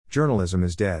Journalism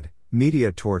is dead,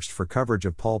 media torched for coverage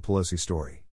of Paul Pelosi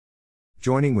story.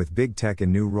 Joining with big tech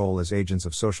in new role as agents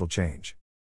of social change.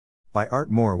 By Art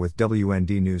Moore with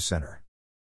WND News Center.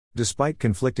 Despite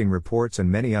conflicting reports and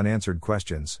many unanswered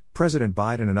questions, President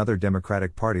Biden and other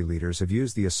Democratic Party leaders have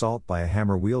used the assault by a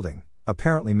hammer-wielding,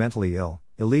 apparently mentally ill,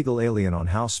 illegal alien on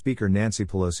House Speaker Nancy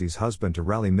Pelosi's husband to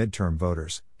rally midterm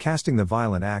voters, casting the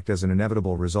violent act as an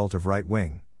inevitable result of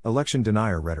right-wing, election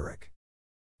denier rhetoric.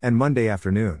 And Monday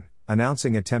afternoon,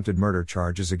 announcing attempted murder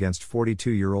charges against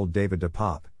 42-year-old David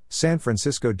DePape, San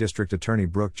Francisco District Attorney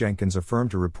Brooke Jenkins affirmed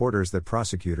to reporters that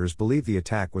prosecutors believe the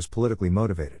attack was politically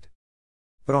motivated.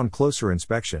 But on closer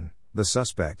inspection, the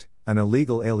suspect, an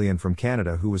illegal alien from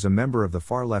Canada who was a member of the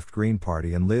far-left Green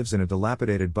Party and lives in a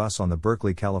dilapidated bus on the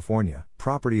Berkeley, California,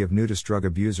 property of nudist drug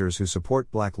abusers who support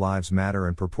Black Lives Matter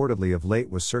and purportedly of late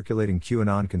was circulating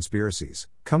QAnon conspiracies,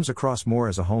 comes across more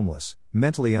as a homeless,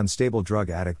 mentally unstable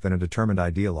drug addict than a determined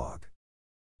ideologue.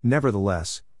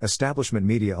 Nevertheless, establishment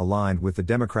media aligned with the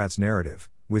Democrats' narrative,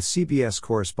 with CBS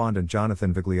correspondent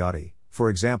Jonathan Vigliotti, for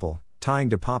example,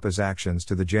 tying DePape's actions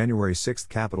to the January 6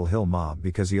 Capitol Hill mob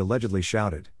because he allegedly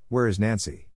shouted, "Where is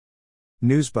Nancy?"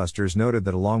 Newsbusters noted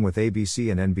that along with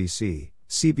ABC and NBC,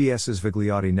 CBS's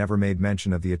Vigliotti never made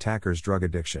mention of the attacker's drug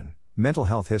addiction, mental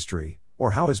health history,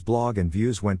 or how his blog and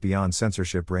views went beyond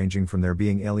censorship, ranging from there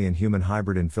being alien-human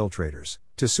hybrid infiltrators,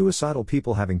 to suicidal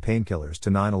people having painkillers, to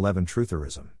 9/11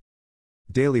 trutherism.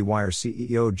 Daily Wire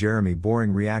CEO Jeremy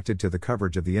Boring reacted to the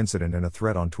coverage of the incident in a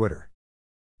thread on Twitter.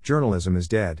 "Journalism is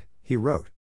dead," he wrote.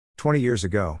 20 years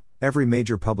ago, every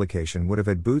major publication would have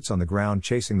had boots on the ground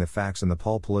chasing the facts in the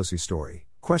Paul Pelosi story,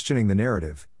 questioning the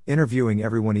narrative, interviewing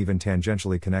everyone even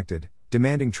tangentially connected,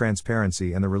 demanding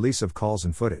transparency and the release of calls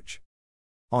and footage.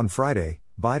 On Friday,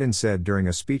 Biden said during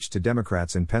a speech to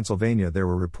Democrats in Pennsylvania there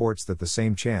were reports that the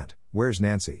same chant, "Where's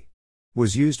Nancy?"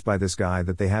 was used by this guy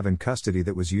that they have in custody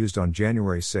that was used on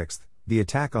January 6, the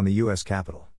attack on the U.S.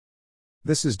 Capitol.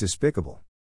 "This is despicable.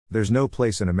 There's no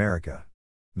place in America.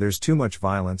 There's too much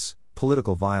violence,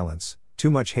 political violence,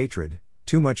 too much hatred,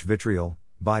 too much vitriol,"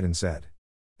 Biden said.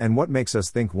 "And what makes us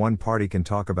think one party can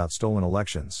talk about stolen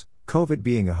elections, COVID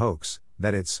being a hoax,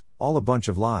 that it's all a bunch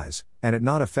of lies, and it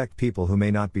not affect people who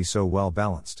may not be so well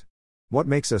balanced? What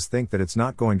makes us think that it's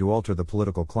not going to alter the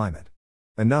political climate?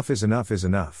 Enough is enough is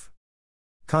enough."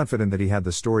 Confident that he had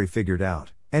the story figured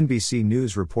out, NBC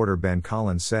News reporter Ben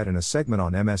Collins said in a segment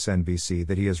on MSNBC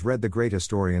that he has read The Great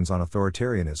Historians on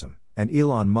Authoritarianism, and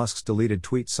Elon Musk's deleted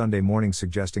tweet Sunday morning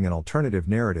suggesting an alternative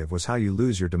narrative was how you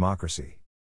lose your democracy.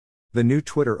 The new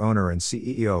Twitter owner and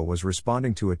CEO was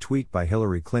responding to a tweet by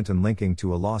Hillary Clinton linking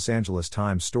to a Los Angeles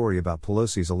Times story about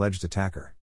Pelosi's alleged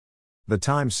attacker. The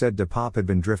Times said DePape had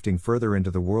been drifting further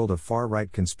into the world of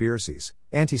far-right conspiracies,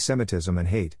 anti-Semitism and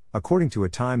hate, according to a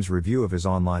Times review of his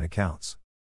online accounts.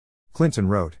 Clinton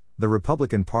wrote, "The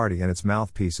Republican Party and its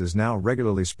mouthpieces now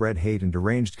regularly spread hate and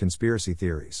deranged conspiracy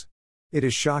theories. It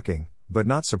is shocking, but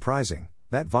not surprising,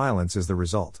 that violence is the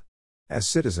result. As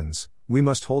citizens, we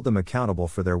must hold them accountable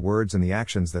for their words and the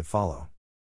actions that follow."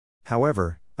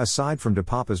 However, aside from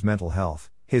DePape's mental health,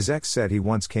 his ex said he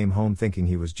once came home thinking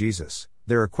he was Jesus.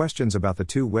 There are questions about the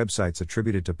two websites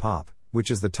attributed to Pop, which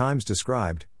as the Times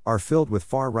described, are filled with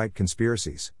far-right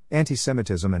conspiracies,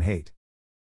 anti-Semitism and hate.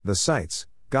 The sites,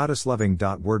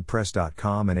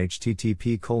 goddessloving.wordpress.com and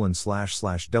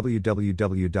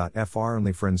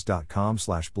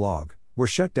http://www.fronlyfriends.com/blog, were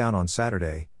shut down on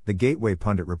Saturday, the Gateway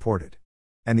Pundit reported.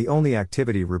 And the only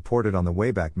activity reported on the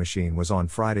Wayback Machine was on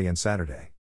Friday and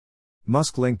Saturday.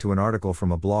 Musk linked to an article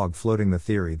from a blog floating the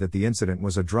theory that the incident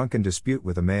was a drunken dispute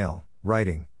with a male,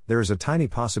 writing, "There is a tiny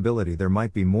possibility there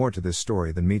might be more to this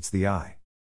story than meets the eye."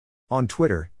 On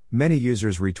Twitter, many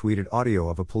users retweeted audio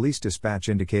of a police dispatch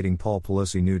indicating Paul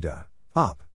Pelosi knew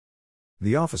DePape.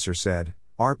 The officer said,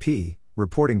 RP,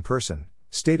 reporting person,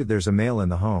 stated there's a male in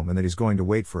the home and that he's going to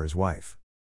wait for his wife.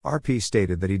 RP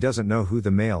stated that he doesn't know who the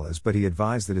male is, but he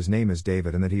advised that his name is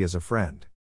David and that he is a friend.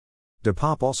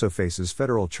 DePape also faces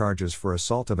federal charges for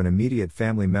assault of an immediate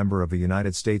family member of a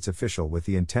United States official with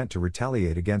the intent to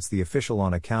retaliate against the official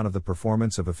on account of the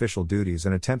performance of official duties,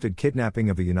 and attempted kidnapping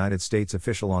of a United States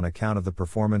official on account of the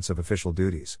performance of official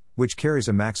duties, which carries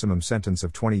a maximum sentence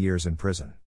of 20 years in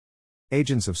prison.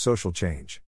 Agents of social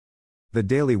change. The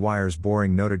Daily Wire's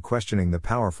Boring noted questioning the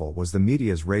powerful was the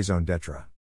media's raison d'etre.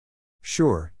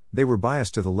 Sure, they were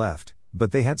biased to the left,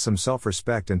 but they had some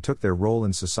self-respect and took their role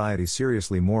in society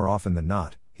seriously more often than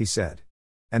not, he said.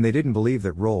 And they didn't believe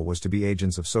that role was to be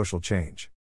agents of social change.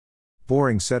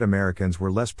 Boring said Americans were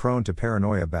less prone to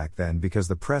paranoia back then because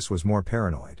the press was more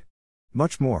paranoid.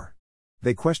 Much more.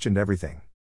 They questioned everything.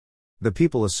 The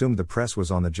people assumed the press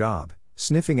was on the job,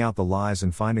 sniffing out the lies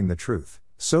and finding the truth,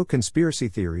 so conspiracy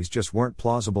theories just weren't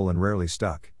plausible and rarely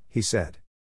stuck, he said.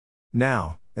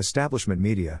 Now, establishment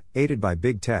media, aided by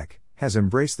big tech, has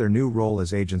embraced their new role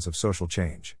as agents of social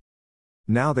change.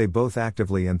 Now they both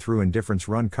actively and through indifference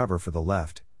run cover for the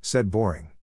left, said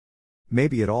Boring.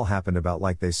 Maybe it all happened about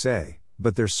like they say,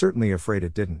 but they're certainly afraid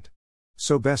it didn't.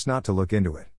 So best not to look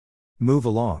into it. Move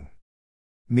along.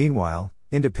 Meanwhile,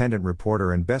 independent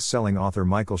reporter and best-selling author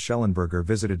Michael Shellenberger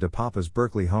visited DePapa's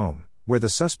Berkeley home, where the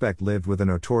suspect lived with a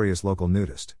notorious local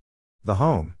nudist. The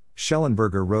home,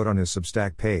 Shellenberger wrote on his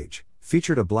Substack page,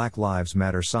 featured a Black Lives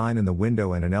Matter sign in the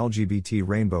window and an LGBT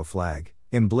rainbow flag,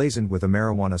 emblazoned with a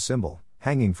marijuana symbol,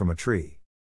 hanging from a tree.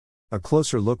 A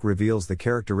closer look reveals the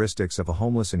characteristics of a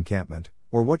homeless encampment,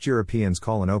 or what Europeans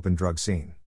call an open drug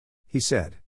scene. He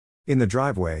said. In the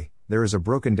driveway, there is a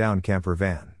broken-down camper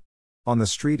van. On the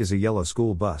street is a yellow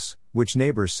school bus, which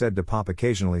neighbors said DePape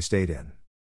occasionally stayed in.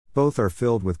 Both are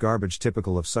filled with garbage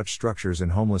typical of such structures in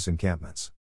homeless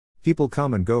encampments. People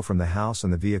come and go from the house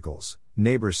and the vehicles,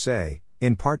 neighbors say,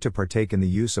 in part to partake in the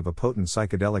use of a potent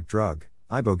psychedelic drug,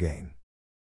 ibogaine.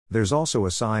 There's also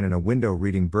a sign in a window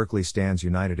reading Berkeley Stands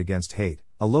United Against Hate,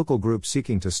 a local group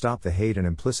seeking to stop the hate and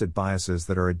implicit biases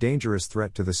that are a dangerous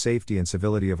threat to the safety and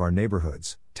civility of our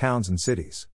neighborhoods, towns and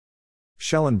cities.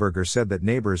 Shellenberger said that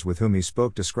neighbors with whom he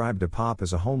spoke described DePape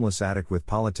as a homeless addict with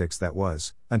politics that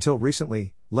was, until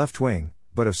recently, left-wing,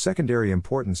 but of secondary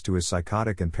importance to his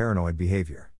psychotic and paranoid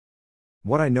behavior.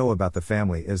 What I know about the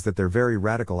family is that they're very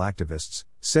radical activists,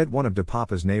 said one of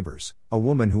DePape's neighbors, a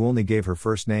woman who only gave her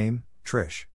first name,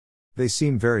 Trish. They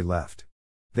seem very left.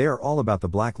 They are all about the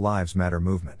Black Lives Matter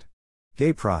movement.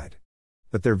 Gay pride.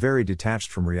 But they're very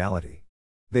detached from reality.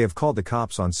 They have called the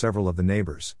cops on several of the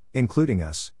neighbors, including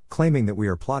us, claiming that we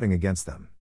are plotting against them.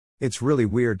 It's really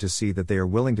weird to see that they are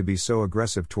willing to be so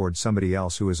aggressive towards somebody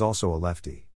else who is also a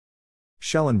lefty.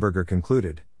 Shellenberger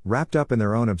concluded, wrapped up in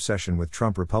their own obsession with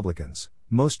Trump Republicans,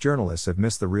 most journalists have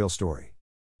missed the real story.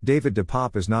 David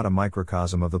DePape is not a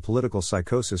microcosm of the political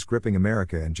psychosis gripping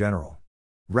America in general.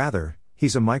 Rather,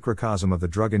 he's a microcosm of the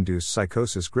drug-induced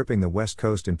psychosis gripping the West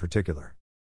Coast in particular.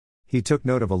 He took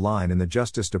note of a line in the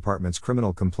Justice Department's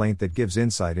criminal complaint that gives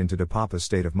insight into DePape's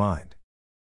state of mind.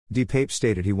 DePape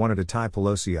stated he wanted to tie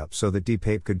Pelosi up so that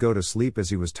DePape could go to sleep as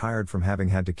he was tired from having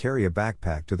had to carry a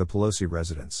backpack to the Pelosi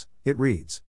residence, it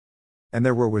reads. And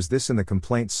there was this in the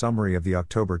complaint summary of the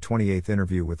October 28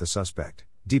 interview with the suspect.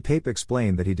 DePape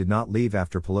explained that he did not leave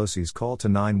after Pelosi's call to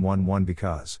 911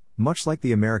 because, much like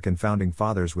the American founding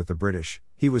fathers with the British,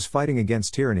 he was fighting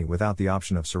against tyranny without the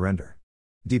option of surrender.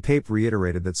 DePape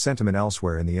reiterated that sentiment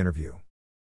elsewhere in the interview.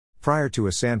 Prior to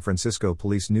a San Francisco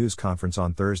police news conference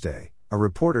on Thursday, a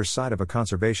reporter's side of a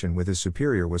conversation with his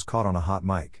superior was caught on a hot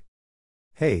mic.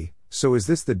 Hey, so is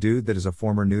this the dude that is a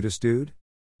former nudist dude?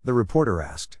 The reporter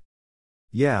asked.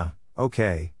 Yeah,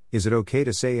 okay, is it okay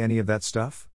to say any of that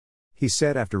stuff? He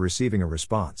said after receiving a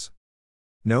response.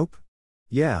 Nope.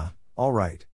 Yeah, all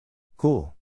right.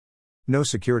 Cool. No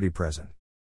security present.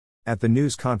 At the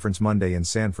news conference Monday in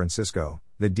San Francisco,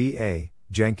 the DA,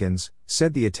 Jenkins,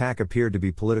 said the attack appeared to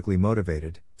be politically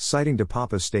motivated, citing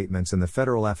DePape's statements in the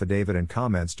federal affidavit and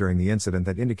comments during the incident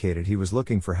that indicated he was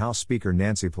looking for House Speaker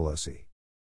Nancy Pelosi.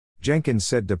 Jenkins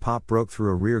said DePape broke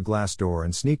through a rear glass door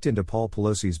and sneaked into Paul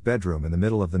Pelosi's bedroom in the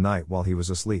middle of the night while he was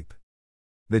asleep.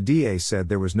 The DA said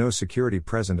there was no security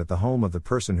present at the home of the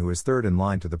person who is third in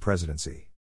line to the presidency.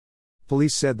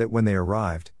 Police said that when they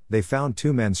arrived, they found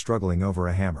two men struggling over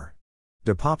a hammer.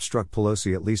 DePape struck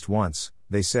Pelosi at least once,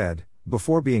 they said,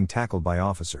 before being tackled by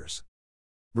officers.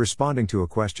 Responding to a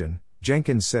question,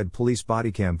 Jenkins said police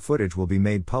bodycam footage will be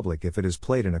made public if it is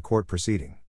played in a court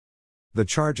proceeding. The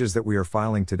charges that we are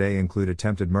filing today include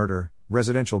attempted murder,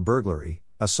 residential burglary,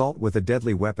 assault with a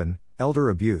deadly weapon, elder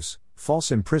abuse,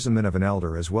 false imprisonment of an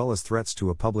elder as well as threats to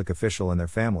a public official and their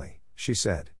family, she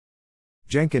said.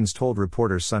 Jenkins told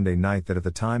reporters Sunday night that at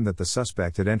the time that the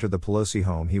suspect had entered the Pelosi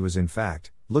home he was in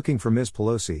fact, looking for Ms.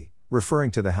 Pelosi,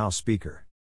 referring to the House Speaker.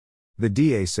 The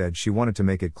DA said she wanted to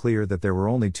make it clear that there were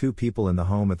only two people in the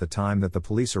home at the time that the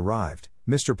police arrived,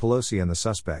 Mr. Pelosi and the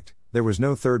suspect, there was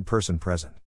no third person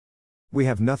present. We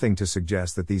have nothing to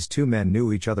suggest that these two men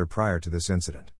knew each other prior to this incident.